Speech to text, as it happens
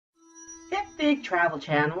Hipfig travel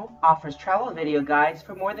channel offers travel video guides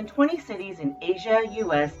for more than 20 cities in Asia,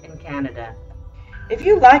 US, and Canada. If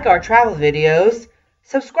you like our travel videos,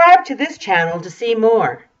 subscribe to this channel to see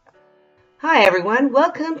more. Hi everyone,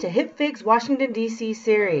 welcome to Hipfig's Washington, D.C.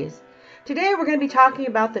 series. Today we're going to be talking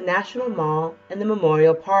about the National Mall and the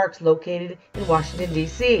memorial parks located in Washington,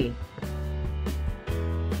 D.C.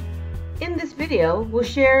 In this video, we'll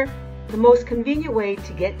share the most convenient way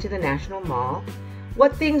to get to the National Mall,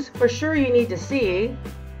 what things for sure you need to see,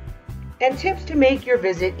 and tips to make your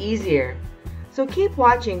visit easier. So keep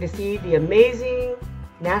watching to see the amazing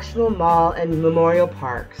National Mall and memorial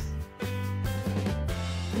parks.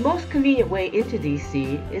 The most convenient way into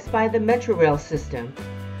DC is by the Metro Rail system.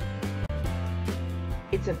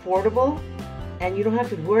 It's affordable and you don't have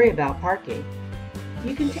to worry about parking.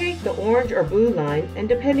 You can take the orange or blue line, and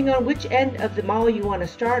depending on which end of the mall you want to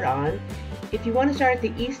start on, if you want to start at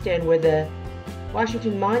the east end where the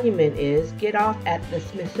Washington Monument is, get off at the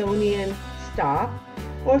Smithsonian stop,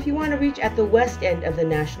 or if you want to reach at the west end of the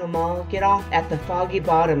National Mall, get off at the Foggy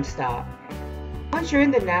Bottom stop. Once you're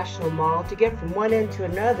in the National Mall, to get from one end to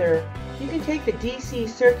another, you can take the DC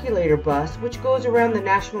Circulator bus, which goes around the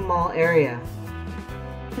National Mall area.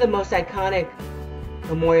 One of the most iconic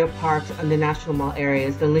memorial parks in the National Mall area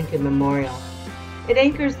is the Lincoln Memorial. It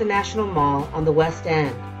anchors the National Mall on the west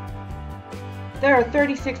end. There are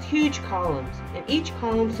 36 huge columns, and each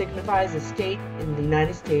column signifies a state in the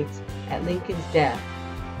United States at Lincoln's death.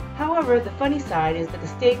 However, the funny side is that the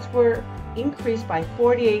states were increased by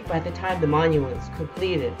 48 by the time the monument was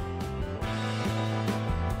completed.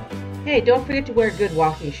 Hey, don't forget to wear good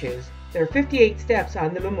walking shoes. There are 58 steps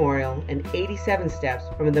on the memorial and 87 steps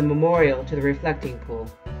from the memorial to the reflecting pool.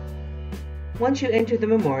 Once you enter the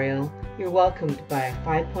memorial, you're welcomed by a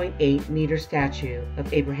 5.8-meter statue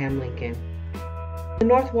of Abraham Lincoln. On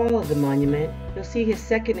the north wall of the monument, you'll see his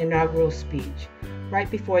second inaugural speech, right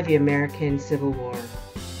before the American Civil War.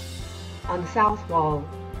 On the south wall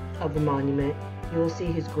of the monument, you will see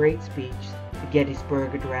his great speech, the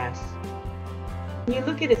Gettysburg Address. When you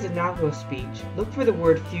look at his inaugural speech, look for the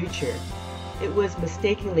word future. It was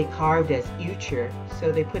mistakenly carved as future,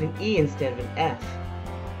 so they put an E instead of an F.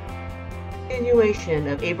 Continuation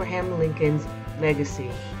of Abraham Lincoln's legacy.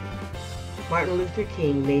 Martin Luther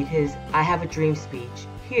King made his I Have a Dream speech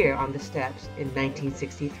here on the steps in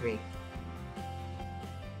 1963.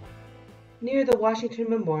 Near the Washington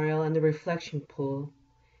Memorial and the reflection pool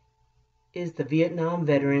is the Vietnam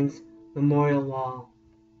Veterans Memorial Wall.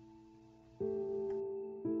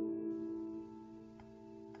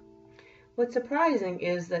 What's surprising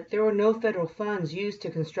is that there were no federal funds used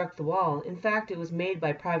to construct the wall. In fact, it was made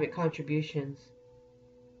by private contributions.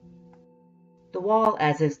 The wall,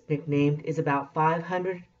 as it's nicknamed, is about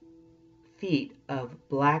 500 feet of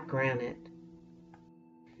black granite.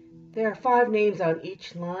 There are 5 names on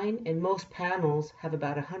each line, and most panels have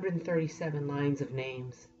about 137 lines of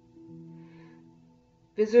names.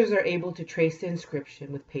 Visitors are able to trace the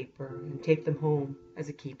inscription with paper and take them home as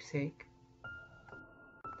a keepsake.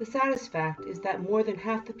 The saddest fact is that more than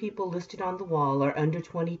half the people listed on the wall are under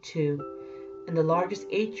 22, and the largest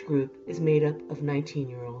age group is made up of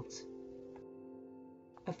 19-year-olds.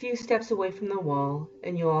 A few steps away from the wall,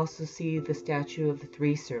 and you'll also see the statue of the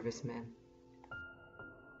 3 servicemen.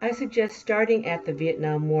 I suggest starting at the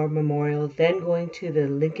Vietnam War Memorial, then going to the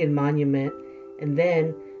Lincoln Monument, and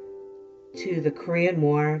then to the Korean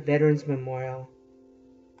War Veterans Memorial.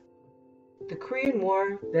 The Korean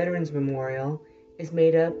War Veterans Memorial is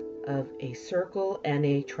made up of a circle and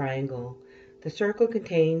a triangle. The circle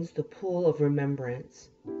contains the pool of remembrance.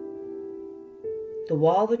 The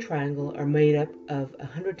wall of the triangle are made up of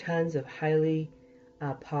 100 tons of highly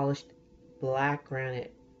polished black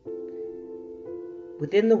granite.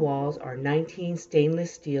 Within the walls are 19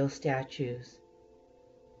 stainless steel statues.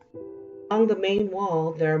 Along the main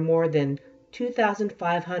wall, there are more than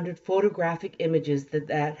 2,500 photographic images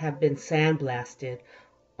that have been sandblasted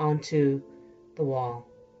onto the wall.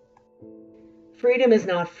 Freedom is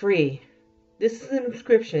not free. This is an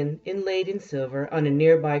inscription inlaid in silver on a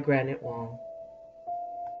nearby granite wall.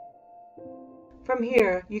 From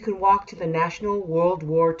here, you can walk to the National World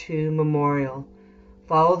War II Memorial,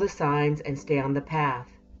 follow the signs, and stay on the path.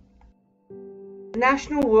 The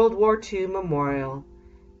National World War II Memorial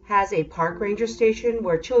has a park ranger station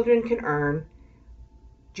where children can earn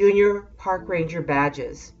junior park ranger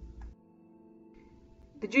badges.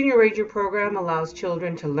 The Junior Ranger program allows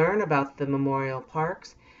children to learn about the memorial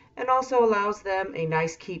parks and also allows them a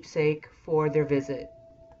nice keepsake for their visit.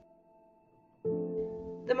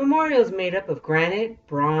 The memorial is made up of granite,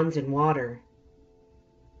 bronze, and water.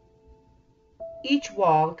 Each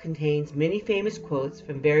wall contains many famous quotes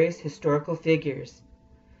from various historical figures.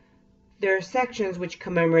 There are sections which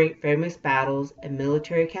commemorate famous battles and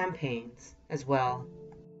military campaigns as well.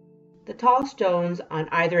 The tall stones on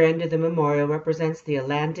either end of the memorial represents the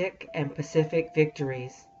Atlantic and Pacific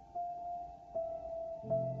victories.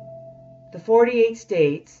 The 48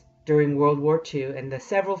 states during World War II and the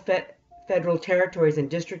several federal territories and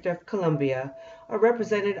District of Columbia are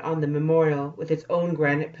represented on the memorial with its own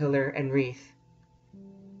granite pillar and wreath.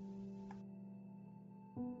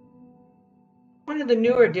 One of the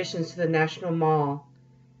newer additions to the National Mall,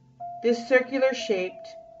 this circular-shaped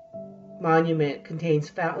monument contains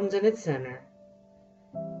fountains in its center.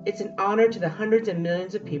 It's an honor to the hundreds of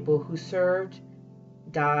millions of people who served,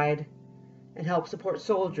 died, and helped support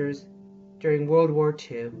soldiers during World War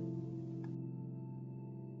II.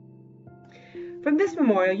 From this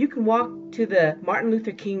memorial, you can walk to the Martin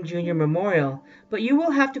Luther King Jr. Memorial, but you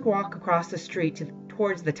will have to walk across the street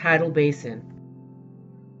towards the tidal basin.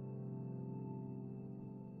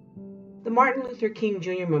 The Martin Luther King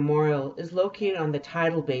Jr. Memorial is located on the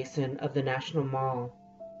tidal basin of the National Mall.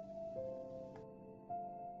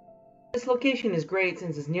 This location is great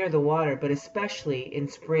since it's near the water, but especially in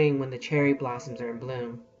spring when the cherry blossoms are in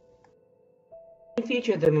bloom. The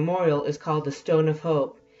feature of the memorial is called the Stone of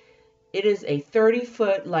Hope. It is a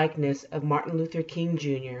 30-foot likeness of Martin Luther King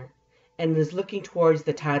Jr. and is looking towards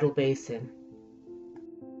the tidal basin.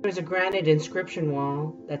 There's a granite inscription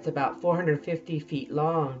wall that's about 450 feet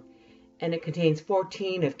long, and it contains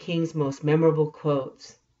 14 of King's most memorable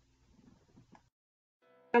quotes.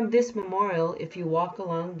 From this memorial, if you walk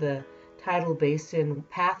along the tidal basin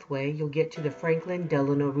pathway, you'll get to the Franklin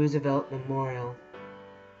Delano Roosevelt Memorial.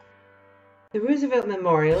 The Roosevelt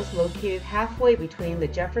Memorial is located halfway between the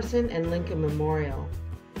Jefferson and Lincoln Memorial.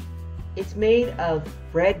 It's made of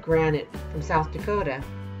red granite from South Dakota.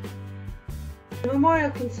 The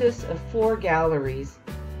memorial consists of 4 galleries.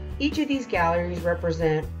 Each of these galleries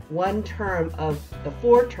represent one term of the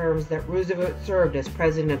 4 terms that Roosevelt served as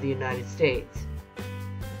President of the United States.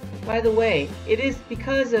 By the way, it is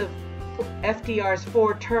because of FDR's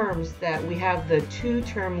 4 terms that we have the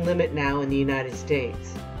 2-term limit now in the United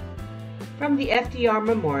States. From the FDR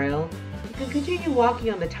Memorial, you can continue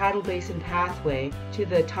walking on the tidal basin pathway to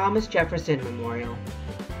the Thomas Jefferson Memorial.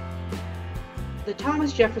 The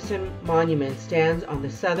Thomas Jefferson Monument stands on the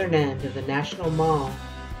southern end of the National Mall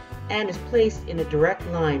and is placed in a direct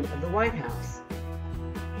line of the White House.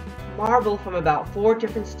 Marble from about 4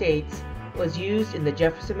 different states was used in the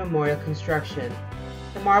Jefferson Memorial construction.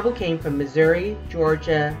 The marble came from Missouri,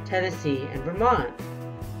 Georgia, Tennessee, and Vermont.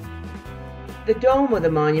 The dome of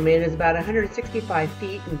the monument is about 165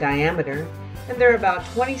 feet in diameter, and there are about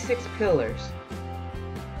 26 pillars.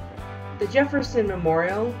 The Jefferson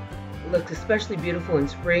Memorial looks especially beautiful in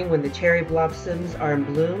spring when the cherry blossoms are in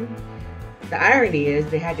bloom. The irony is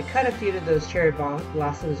they had to cut a few of those cherry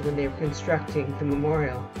blossoms when they were constructing the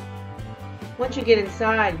memorial. Once you get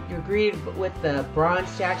inside, you're greeted with the bronze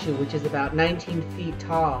statue, which is about 19 feet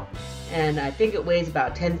tall, and I think it weighs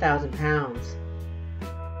about 10,000 pounds.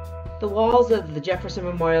 The walls of the Jefferson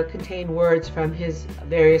Memorial contain words from his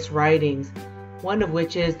various writings, one of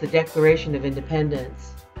which is the Declaration of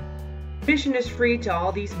Independence. Admission is free to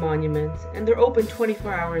all these monuments, and they're open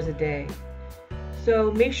 24 hours a day.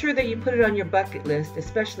 So make sure that you put it on your bucket list,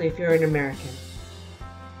 especially if you're an American.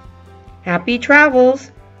 Happy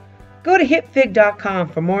travels! Go to hipfig.com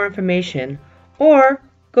for more information, or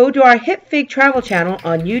go to our Hipfig travel channel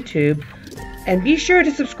on YouTube, and be sure to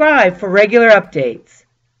subscribe for regular updates.